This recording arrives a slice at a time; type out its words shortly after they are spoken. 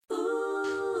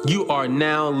You are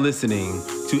now listening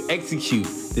to Execute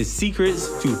the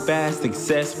Secrets to Fast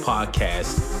Success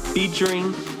podcast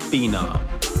featuring Phenom.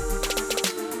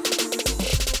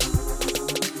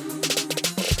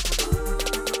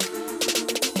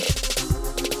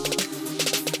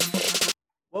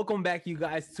 Welcome back, you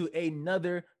guys, to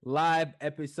another live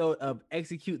episode of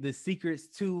Execute the Secrets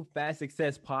to Fast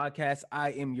Success podcast.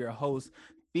 I am your host,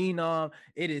 Phenom.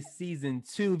 It is season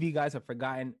 2. If you guys have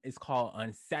forgotten, it's called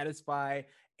Unsatisfied.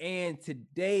 And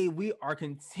today we are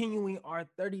continuing our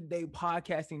 30-day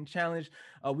podcasting challenge.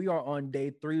 We are on day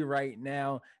 3 right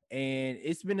now, and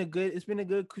it's been a good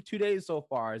 2 days so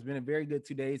far. It's been a very good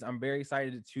 2 days. I'm very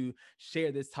excited to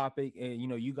share this topic, and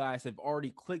you guys have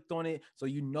already clicked on it, so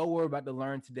what we're about to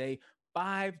learn today.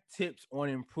 5 tips on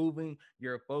improving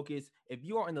your focus. If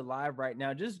you are in the live right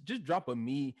now, just drop a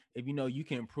me if you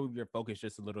can improve your focus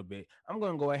just a little bit. I'm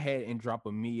going to go ahead and drop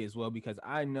a me as well, because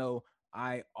I know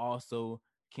I also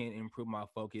can improve my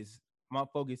focus. My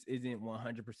focus isn't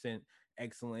 100%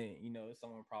 excellent.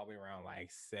 Someone probably around like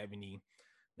 70,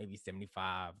 maybe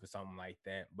 75 or something like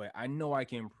that. But I know I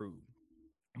can improve.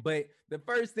 But the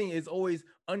first thing is always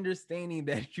understanding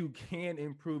that you can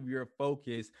improve your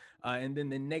focus. And then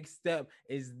the next step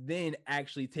is then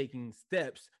actually taking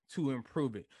steps to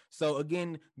improve it. So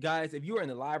again, guys, if you are in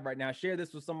the live right now, share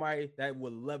this with somebody that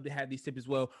would love to have these tips as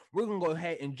well. We're going to go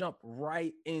ahead and jump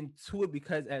right into it,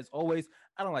 because as always,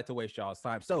 I don't like to waste y'all's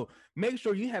time. So make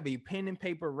sure you have a pen and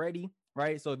paper ready,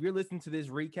 right? So if you're listening to this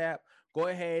recap, go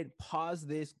ahead, pause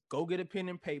this, go get a pen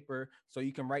and paper so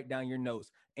you can write down your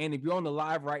notes. And if you're on the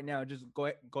live right now, just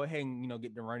go ahead and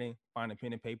get to running, find a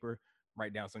pen and paper,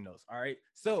 write down some notes. All right.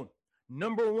 So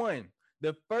number 1,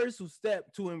 the first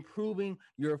step to improving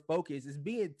your focus is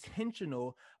be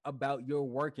intentional about your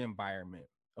work environment.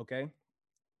 Okay.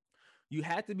 You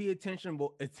have to be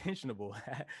intentional.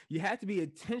 You have to be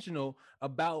intentional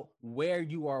about where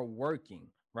you are working,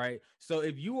 right? So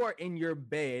if you are in your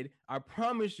bed, I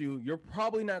promise you're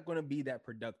probably not going to be that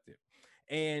productive.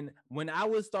 And when I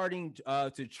was starting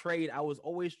to trade, I was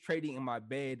always trading in my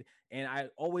bed, and I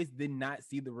always did not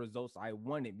see the results I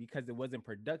wanted because it wasn't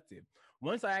productive.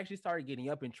 Once I actually started getting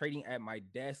up and trading at my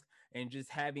desk and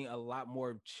just having a lot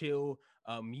more chill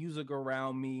music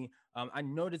around me, I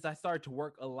noticed I started to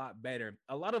work a lot better.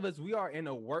 A lot of us, we are in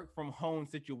a work from home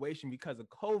situation because of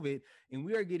COVID, and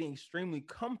we are getting extremely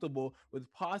comfortable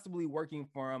with possibly working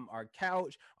from our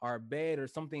couch, our bed, or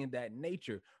something of that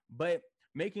nature. But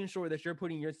making sure that you're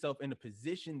putting yourself in a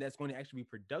position that's going to actually be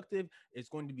productive is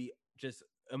going to be just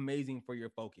amazing for your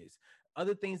focus.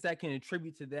 Other things that can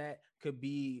attribute to that could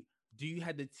be, do you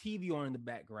have the TV on in the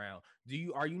background?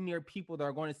 Are you near people that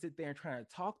are going to sit there and try to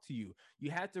talk to you?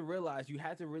 You have to realize you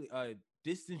have to really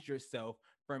distance yourself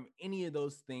from any of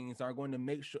those things that are going to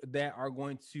make sure that are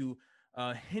going to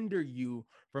hinder you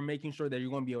from making sure that you're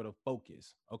going to be able to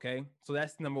focus. Okay. So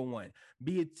that's number 1.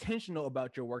 Be intentional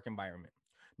about your work environment.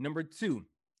 Number 2,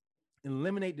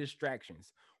 eliminate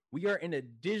distractions. We are in a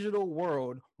digital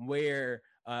world where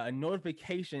a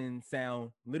notification sound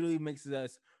literally makes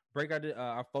us break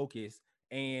our focus,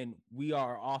 and we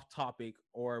are off topic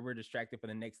or we're distracted for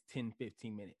the next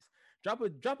 10-15 minutes. Drop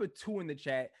a 2 in the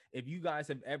chat if you guys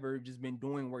have ever just been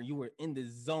doing where you were in the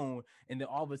zone, and then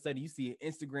all of a sudden you see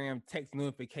an Instagram text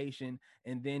notification,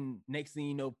 and then next thing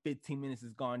you know, 15 minutes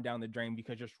is gone down the drain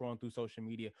because you're scrolling through social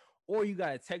media. Or you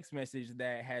got a text message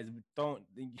that has thrown,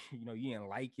 you didn't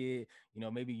like it,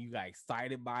 maybe you got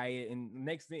excited by it, and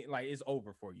next thing, like, it's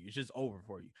over for you. It's just over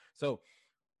for you. So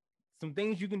some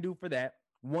things you can do for that.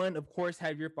 1, of course,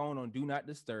 have your phone on do not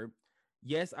disturb.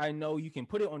 Yes, I know you can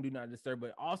put it on do not disturb,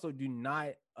 but also do not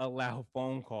allow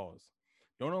phone calls.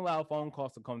 Don't allow phone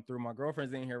calls to come through. My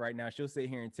girlfriend's in here right now. She'll sit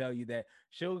here and tell you that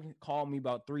she'll call me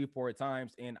about 3-4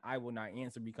 times, and I will not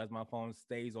answer because my phone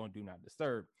stays on do not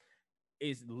disturb.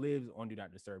 It lives on do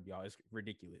not disturb, y'all. It's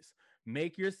ridiculous.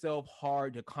 Make yourself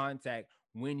hard to contact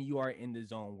when you are in the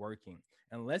zone working,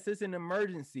 unless it's an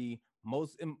emergency.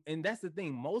 And that's the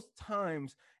thing, most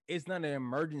times it's not an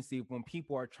emergency when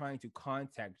people are trying to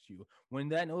contact you. When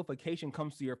that notification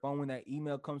comes to your phone, when that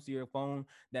email comes to your phone,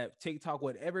 that TikTok,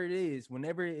 whatever it is,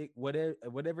 whatever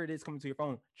it is coming to your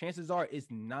phone, chances are it's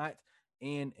not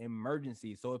an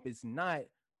emergency. So if it's not,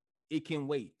 it can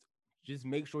wait. Just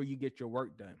make sure you get your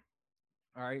work done.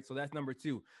 All right, so that's number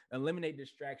 2. Eliminate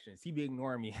distractions. He be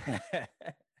ignoring me.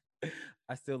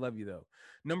 I still love you though.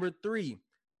 Number 3,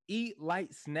 eat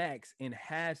light snacks and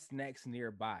have snacks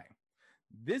nearby.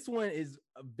 This one is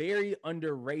very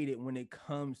underrated when it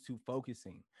comes to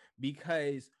focusing,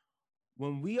 because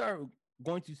when we are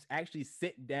going to actually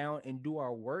sit down and do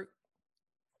our work,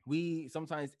 we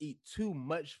sometimes eat too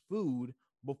much food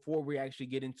before we actually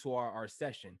get into our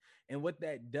session. And what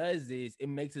that does is it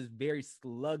makes us very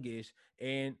sluggish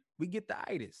and we get the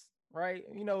itis, right?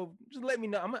 Just let me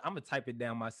know. I'm gonna type it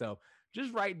down myself.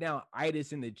 Just write down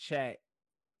itis in the chat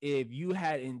if you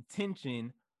had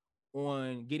intention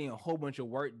on getting a whole bunch of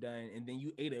work done and then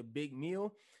you ate a big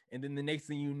meal and then the next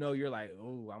thing you know you're like,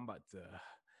 oh, I'm about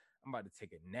to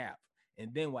take a nap.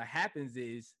 And then what happens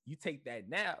is you take that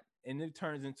nap and it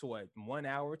turns into what, 1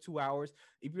 hour, 2 hours.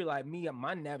 If you're like me,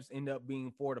 my naps end up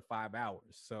being 4 to 5 hours.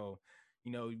 So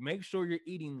make sure you're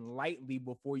eating lightly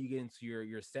before you get into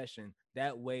your session.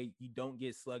 That way you don't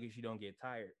get sluggish, you don't get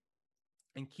tired.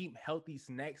 And keep healthy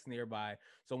snacks nearby,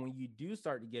 so when you do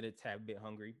start to get a tad bit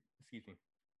hungry, excuse me,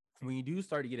 when you do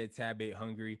start to get a tad bit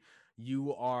hungry,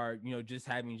 you are, just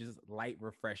having just light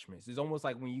refreshments. It's almost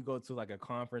like when you go to like a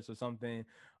conference or something,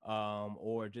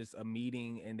 or just a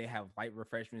meeting and they have light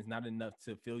refreshments, not enough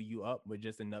to fill you up, but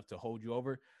just enough to hold you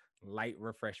over. Light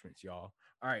refreshments, y'all.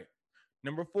 All right.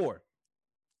 Number 4,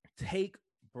 take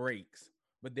breaks.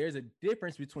 But there's a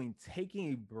difference between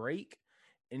taking a break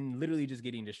and literally just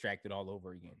getting distracted all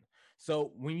over again.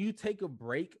 So when you take a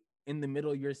break in the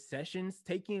middle of your sessions,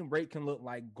 taking a break can look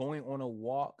like going on a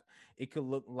walk. It could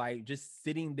look like just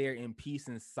sitting there in peace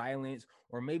and silence,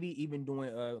 or maybe even doing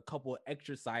a couple of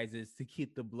exercises to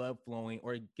keep the blood flowing,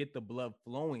 or get the blood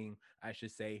flowing, I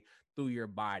should say, through your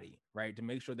body, right? To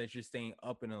make sure that you're staying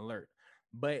up and alert.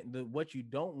 But what you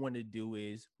don't want to do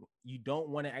is you don't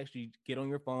want to actually get on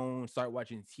your phone, start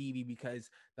watching TV, because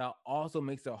that also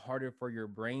makes it harder for your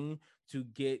brain to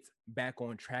get back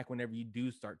on track whenever you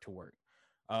do start to work.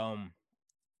 Um,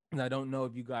 and I don't know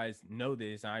if you guys know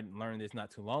this. I learned this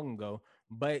not too long ago,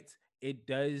 but it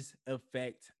does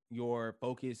affect your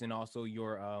focus and also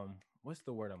your what's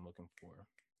the word I'm looking for?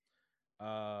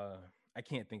 I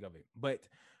can't think of it, but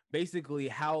basically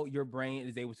how your brain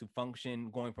is able to function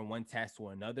going from one task to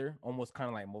another, almost kind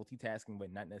of like multitasking,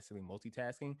 but not necessarily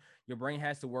multitasking. Your brain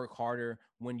has to work harder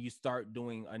when you start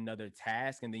doing another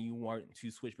task and then you want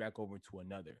to switch back over to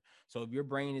another. So if your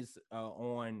brain is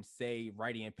on, say,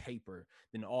 writing a paper,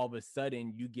 then all of a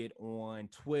sudden you get on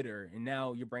Twitter and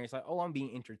now your brain's like, oh, I'm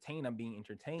being entertained. I'm being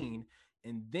entertained.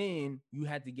 And then you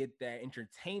had to get that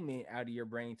entertainment out of your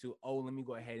brain to, oh, let me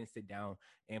go ahead and sit down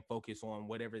and focus on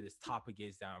whatever this topic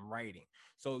is that I'm writing.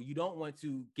 So you don't want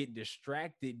to get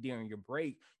distracted during your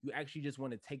break. You actually just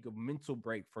want to take a mental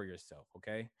break for yourself.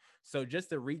 Okay. So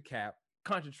just to recap,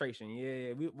 concentration.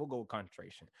 Yeah, we'll go with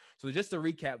concentration. So just to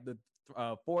recap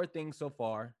the 4 things so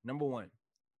far. Number 1,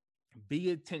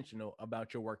 be intentional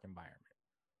about your work environment.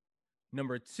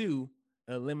 Number 2,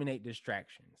 eliminate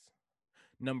distractions.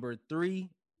 Number 3,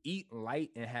 eat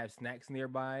light and have snacks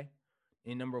nearby.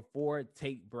 And number 4,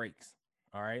 take breaks.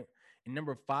 All right. And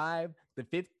number 5, the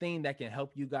fifth thing that can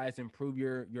help you guys improve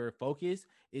your focus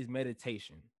is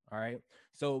meditation. All right.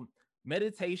 So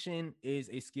meditation is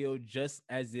a skill just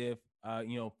as if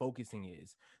focusing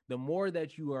is. The more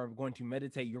that you are going to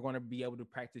meditate, you're going to be able to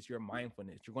practice your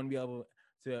mindfulness. You're going to be able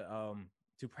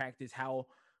to practice how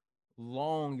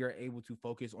long you're able to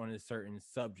focus on a certain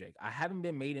subject. I haven't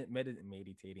been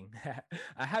meditating.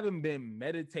 I haven't been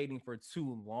meditating for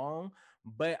too long,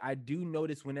 but I do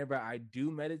notice whenever I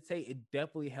do meditate, it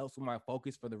definitely helps with my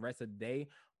focus for the rest of the day,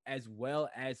 as well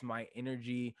as my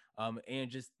energy, and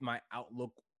just my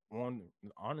outlook on,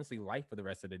 honestly, life for the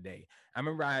rest of the day. I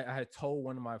remember I had told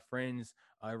one of my friends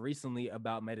recently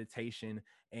about meditation,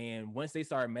 and once they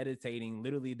started meditating,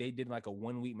 literally they did like a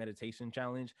 1 week meditation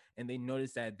challenge, and they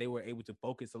noticed that they were able to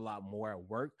focus a lot more at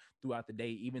work throughout the day,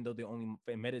 even though they only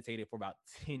meditated for about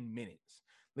 10 minutes.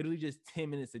 Literally just 10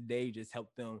 minutes a day just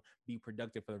helped them be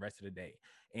productive for the rest of the day.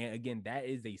 And again, that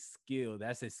is a skill.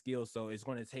 That's a skill. So it's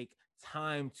going to take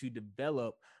time to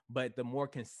develop, but the more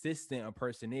consistent a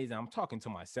person is, and I'm talking to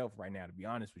myself right now, to be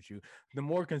honest with you, the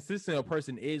more consistent a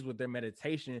person is with their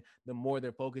meditation, the more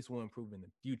their focus will improve in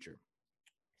the future.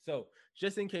 So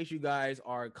just in case you guys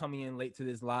are coming in late to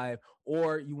this live,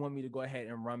 or you want me to go ahead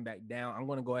and run back down, I'm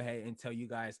going to go ahead and tell you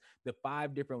guys the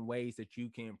 5 different ways that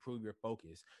you can improve your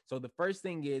focus. So the first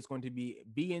thing is going to be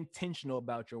intentional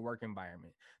about your work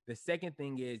environment. The second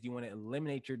thing is you want to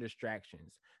eliminate your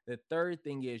distractions. The third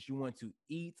thing is you want to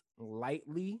eat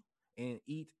lightly and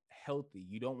eat healthy.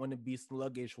 You don't want to be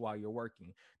sluggish while you're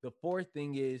working. The fourth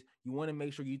thing is you want to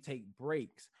make sure you take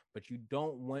breaks, but you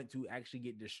don't want to actually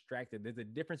get distracted. There's a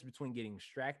difference between getting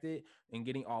distracted and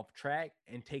getting off track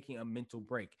and taking a mental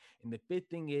break. And the fifth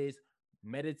thing is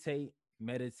meditate,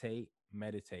 meditate,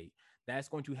 meditate. That's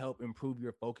going to help improve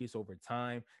your focus over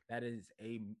time. That is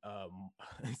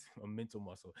it's a mental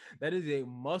muscle. That is a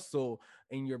muscle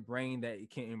in your brain that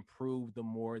it can improve the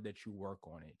more that you work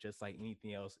on it, just like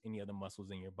anything else, any other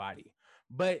muscles in your body.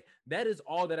 But that is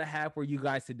all that I have for you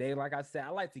guys today. Like I said, I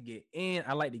like to get in,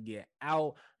 I like to get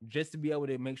out, just to be able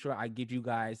to make sure I give you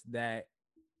guys that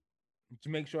to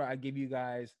make sure I give you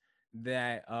guys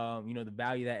that the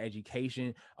value of that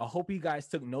education. I hope you guys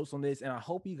took notes on this, and I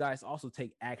hope you guys also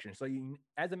take action. So you,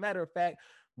 as a matter of fact,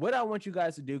 what I want you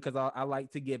guys to do, because I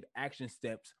like to give action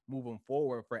steps moving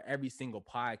forward for every single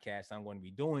podcast I'm going to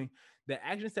be doing. The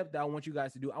action step that I want you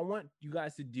guys to do, I want you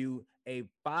guys to do a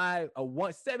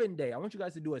 7 day. I want you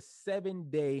guys to do a 7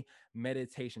 day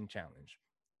meditation challenge.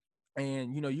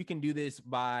 And you can do this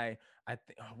by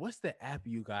what's the app,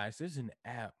 you guys? There's an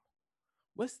app.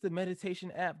 What's the meditation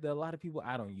app that a lot of people,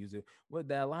 I don't use it, what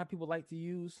that a lot of people like to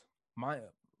use? My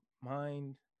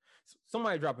mind.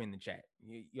 Somebody drop it in the chat.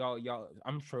 Y'all,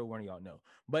 I'm sure one of y'all know.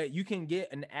 But you can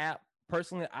get an app.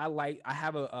 Personally, I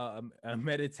have a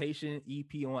meditation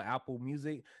EP on Apple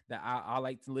Music that I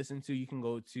like to listen to. You can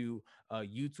go to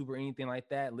YouTube or anything like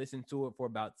that, listen to it for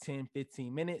about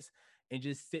 10-15 minutes, and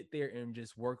just sit there and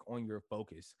just work on your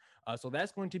focus. So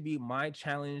that's going to be my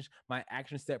challenge, my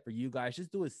action step for you guys.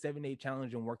 Just do a 7 day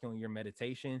challenge and working on your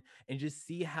meditation, and just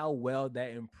see how well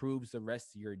that improves the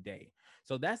rest of your day.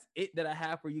 So that's it that I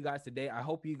have for you guys today. I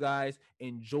hope you guys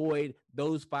enjoyed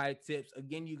those 5 tips.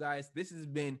 Again, you guys, this has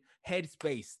been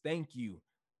Headspace. Thank you.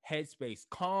 Headspace.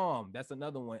 Calm. That's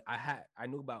another one. I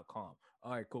knew about Calm.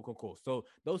 All right, cool. So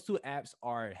those two apps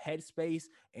are Headspace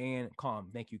and Calm.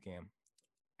 Thank you, Cam.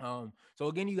 So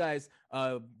again, you guys,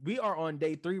 we are on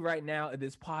day 3 right now of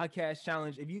this podcast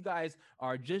challenge. If you guys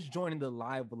are just joining the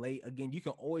live late, again, you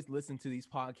can always listen to these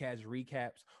podcast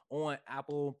recaps on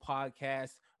Apple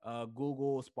Podcasts,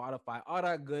 Google, Spotify, all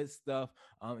that good stuff.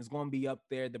 It's going to be up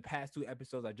there. The past 2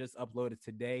 episodes I just uploaded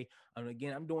today.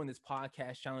 Again, I'm doing this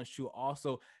podcast challenge to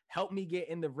also help me get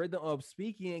in the rhythm of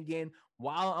speaking again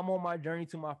while I'm on my journey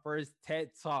to my first TED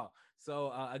Talk.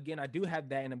 So again, I do have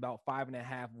that in about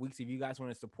 5.5 weeks. If you guys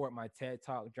want to support my TED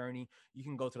Talk journey, you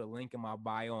can go to the link in my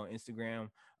bio on Instagram.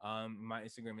 My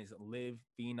Instagram is Live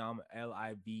Phenom,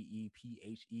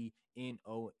 LIVEPHENOM.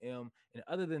 And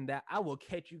other than that, I will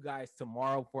catch you guys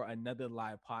tomorrow for another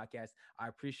live podcast. I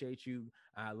appreciate you.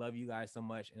 I love you guys so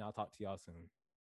much, and I'll talk to y'all soon.